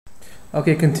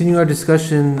Okay, continuing our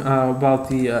discussion about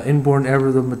the inborn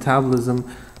errors of metabolism,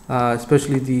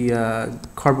 especially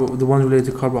the ones related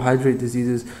to carbohydrate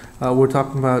diseases. We're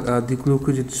talking about the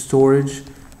glycogen storage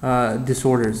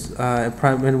disorders,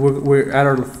 and we're at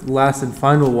our last and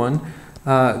final one,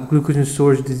 glycogen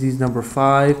storage disease number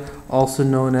 5, also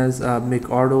known as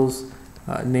McArdle's,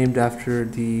 named after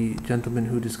the gentleman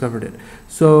who discovered it.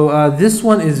 So this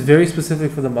one is very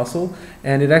specific for the muscle,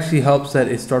 and it actually helps that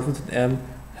it starts with an M,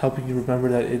 helping you remember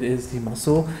that it is the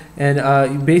muscle.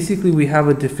 And basically we have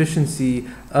a deficiency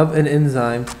of an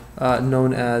enzyme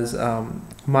known as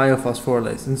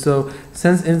Myophosphorylase. And so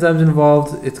since enzymes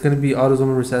involved, it's going to be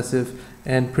autosomal recessive,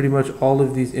 and pretty much all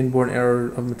of these inborn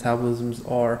errors of metabolisms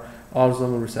are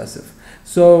autosomal recessive.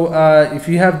 So if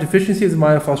you have deficiency of the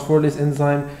Myophosphorylase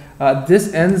enzyme,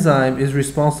 this enzyme is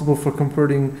responsible for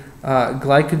converting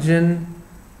glycogen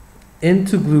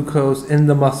into glucose in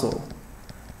the muscle.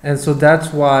 And so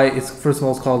that's why it's, first of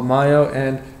all, it's called myo,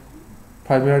 and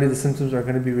primarily the symptoms are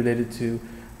going to be related to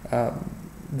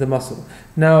the muscle.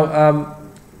 Now,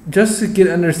 just to get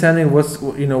an understanding of what's,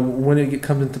 when it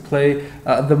comes into play,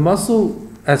 the muscle,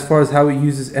 as far as how it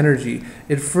uses energy,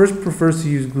 it first prefers to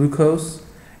use glucose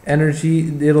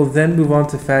energy. It'll then move on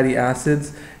to fatty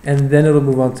acids, and then it'll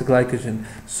move on to glycogen.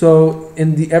 So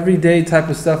in the everyday type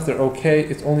of stuff, they're okay.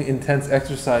 It's only intense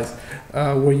exercise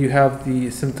where you have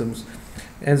the symptoms.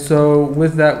 And so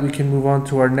with that, we can move on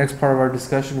to our next part of our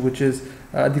discussion, which is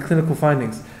the clinical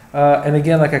findings. And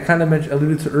again, like I kind of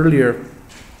alluded to earlier,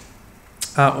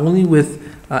 only with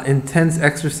intense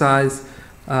exercise,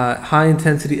 high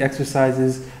intensity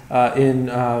exercises in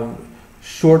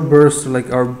short bursts,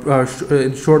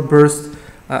 in short bursts,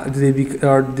 they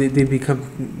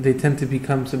tend to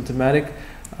become symptomatic,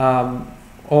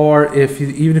 or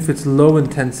even if it's low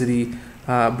intensity,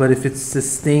 but if it's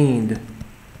sustained,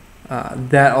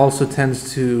 that also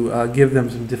tends to give them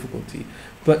some difficulty.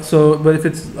 But if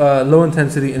it's low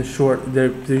intensity and short,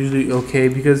 they're usually okay,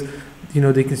 because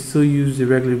they can still use the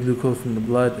regular glucose from the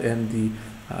blood and the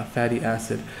fatty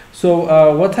acid.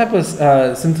 So what type of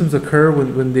symptoms occur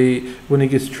when it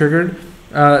gets triggered?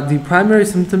 The primary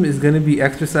symptom is going to be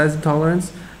exercise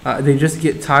intolerance. They just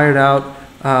get tired out.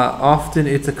 Often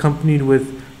it's accompanied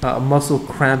with muscle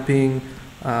cramping,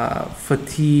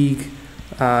 fatigue,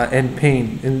 and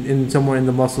pain in somewhere in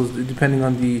the muscles, depending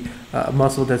on the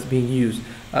muscle that's being used.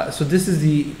 So this is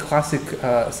the classic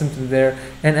symptom there.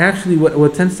 And actually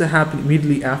what tends to happen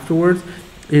immediately afterwards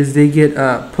is they get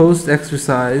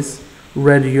post-exercise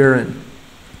red urine.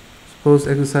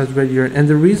 Post-exercise red urine. And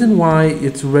the reason why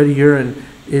it's red urine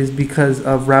is because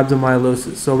of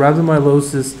rhabdomyolysis. So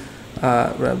rhabdomyolysis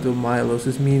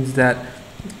means that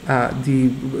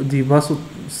the muscle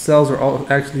cells are all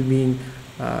actually being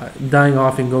dying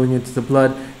off and going into the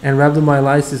blood, and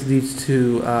rhabdomyolysis leads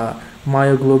to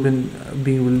myoglobin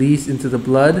being released into the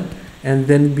blood and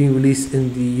then being released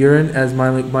in the urine as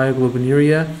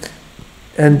myoglobinuria,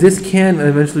 and this can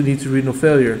eventually lead to renal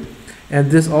failure. And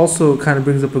this also kind of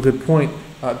brings up a good point,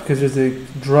 because there's a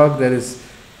drug that is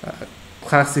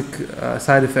classic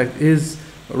side effect is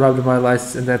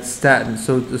rhabdomyolysis, and that's statin.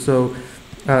 So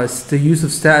the use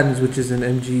of statins, which is an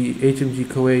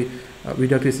HMG-CoA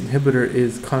reductase inhibitor,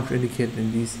 is contra-indicated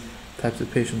in these types of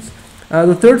patients.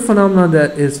 The third phenomenon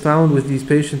that is found with these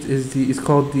patients is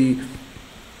called the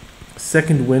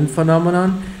second wind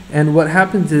phenomenon. And what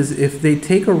happens is, if they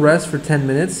take a rest for 10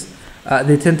 minutes,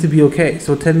 they tend to be okay.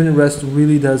 So 10-minute rest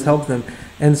really does help them.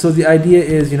 And so the idea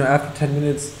is, after 10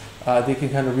 minutes, they can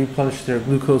kind of replenish their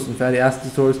glucose and fatty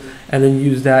acid stores, and then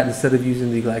use that instead of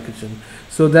using the glycogen.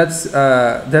 So that's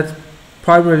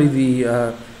primarily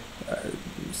the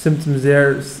symptoms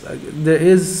there. There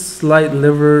is slight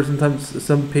liver. Sometimes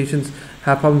some patients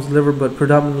have problems with liver, but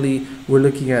predominantly we're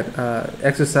looking at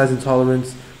exercise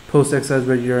intolerance, post-exercise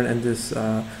red urine, and this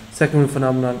second wind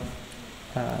phenomenon.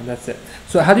 That's it.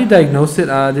 So how do you diagnose it?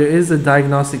 There is a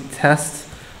diagnostic test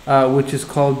which is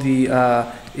called the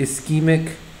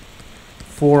Ischemic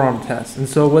Forearm test. And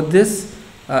so what this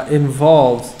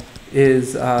involves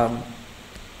is,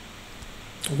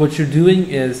 what you're doing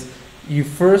is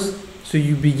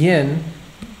you begin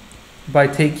by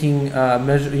taking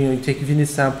you take venous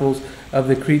samples of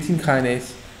the creatine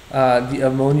kinase, the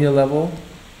ammonia level,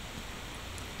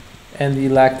 and the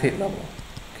lactate level.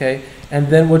 Okay, and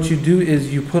then what you do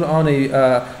is you put on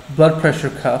a blood pressure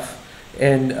cuff,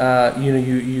 and I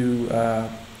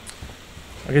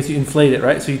guess you inflate it,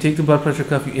 right? So you take the blood pressure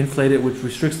cuff, you inflate it, which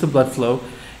restricts the blood flow,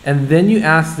 and then you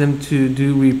ask them to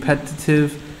do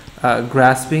repetitive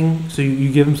grasping. So you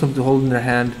give them something to hold in their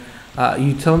hand.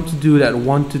 You tell them to do it at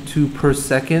 1 to 2 per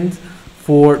second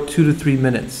for 2 to 3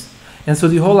 minutes. And so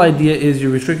the whole idea is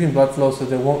you're restricting blood flow so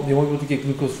they won't be able to get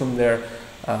glucose from their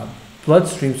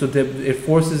bloodstream, so that it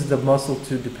forces the muscle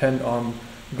to depend on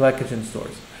glycogen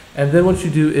stores. And then what you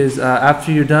do is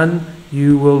after you're done,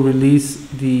 you will release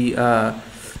the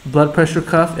blood pressure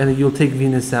cuff, and you'll take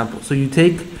venous samples. So you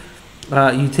take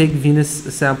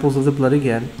venous samples of the blood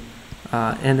again,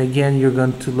 and again you're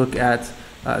going to look at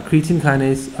creatine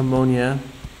kinase, ammonia,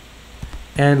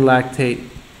 and lactate,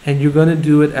 and you're going to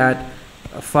do it at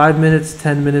 5 minutes,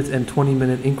 10 minutes, and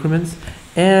 20-minute increments.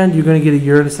 And you're going to get a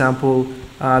urine sample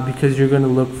because you're going to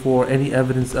look for any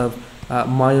evidence of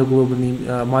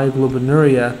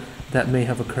myoglobinuria that may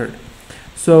have occurred.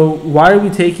 So why are we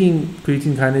taking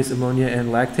creatine kinase, ammonia, and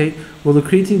lactate? Well, the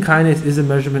creatine kinase is a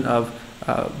measurement of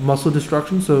muscle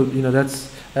destruction, so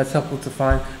that's helpful to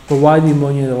find. But why the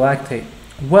ammonia and the lactate?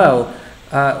 Well,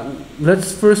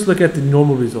 let's first look at the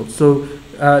normal results. So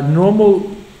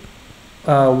normal,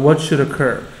 what should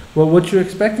occur? Well, what you're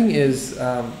expecting is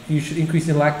you should increase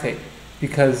in lactate,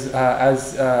 because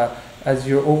as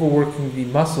you're overworking the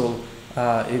muscle,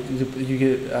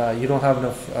 you don't have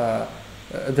enough.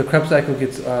 The Krebs cycle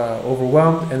gets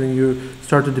overwhelmed, and then you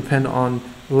start to depend on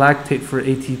lactate for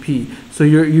ATP. So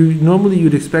normally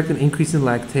you'd expect an increase in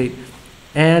lactate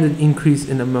and an increase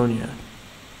in ammonia.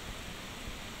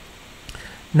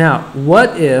 Now,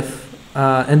 what if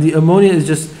and the ammonia is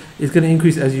going to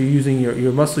increase as you're using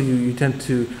your muscle. You tend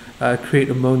to create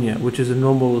ammonia, which is a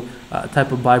normal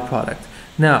type of byproduct.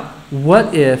 Now,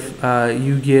 what if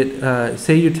you get,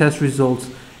 say your test results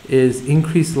is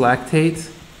increased lactate.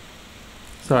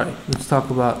 Sorry, let's talk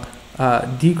about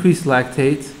decreased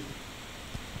lactate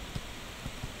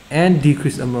and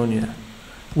decreased ammonia.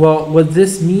 Well, what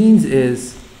this means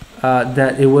is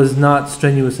that it was not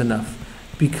strenuous enough,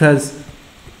 because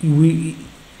you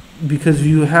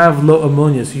have low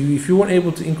ammonia. So if you weren't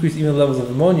able to increase even levels of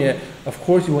ammonia, of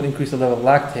course you won't increase the level of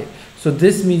lactate. So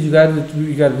this means you got to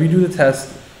redo the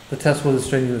test. The test wasn't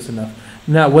strenuous enough.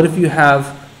 Now, what if you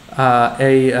have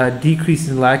a decrease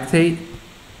in lactate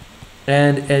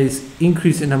and an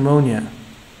increase in ammonia?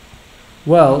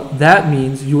 Well, that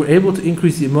means you were able to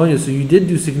increase the ammonia, so you did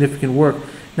do significant work.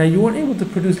 Now, you weren't able to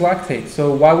produce lactate,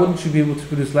 so why wouldn't you be able to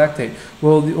produce lactate?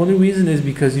 Well, the only reason is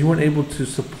because you weren't able to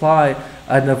supply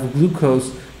enough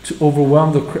glucose to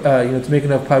overwhelm the, to make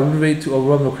enough pyruvate to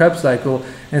overwhelm the Krebs cycle,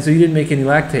 and so you didn't make any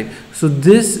lactate. So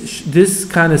this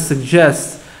kind of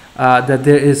suggests that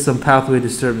there is some pathway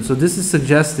disturbance. So this is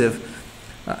suggestive.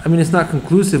 I mean, it's not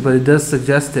conclusive, but it does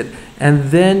suggest it.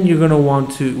 And then you're going to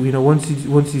want to,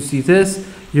 once you see this,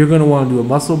 you're going to want to do a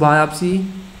muscle biopsy,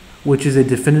 which is a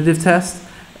definitive test,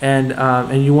 and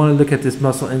you want to look at this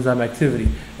muscle enzyme activity.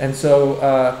 And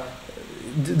so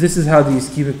this is how the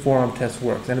ischemic forearm test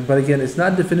works. But again, it's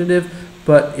not definitive,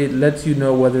 but it lets you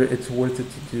know whether it's worth it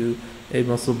to do a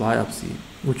muscle biopsy,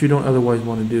 which you don't otherwise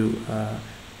want to do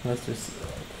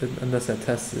unless that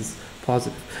test is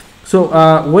positive. So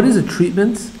what is a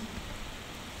treatment?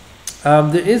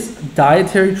 There is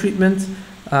dietary treatment.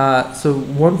 So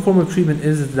one form of treatment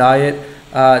is diet.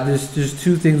 There's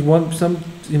two things. One,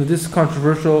 this is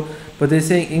controversial, but they're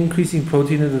saying increasing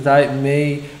protein in the diet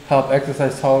may help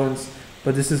exercise tolerance,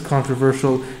 but this is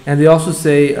controversial. And they also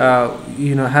say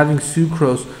having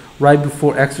sucrose right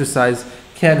before exercise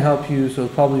can help you. So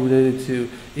it's probably related to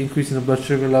increasing the blood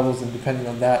sugar levels, and depending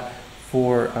on that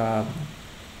for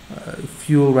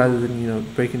fuel rather than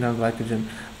breaking down glycogen.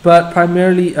 But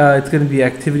primarily it's going to be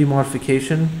activity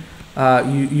modification.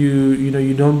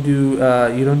 You don't do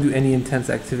any intense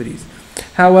activities.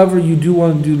 However, you do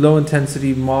want to do low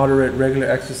intensity, moderate, regular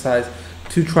exercise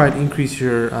to try and increase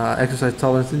your exercise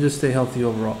tolerance and just stay healthy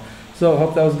overall. So I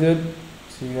hope that was good.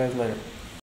 See you guys later.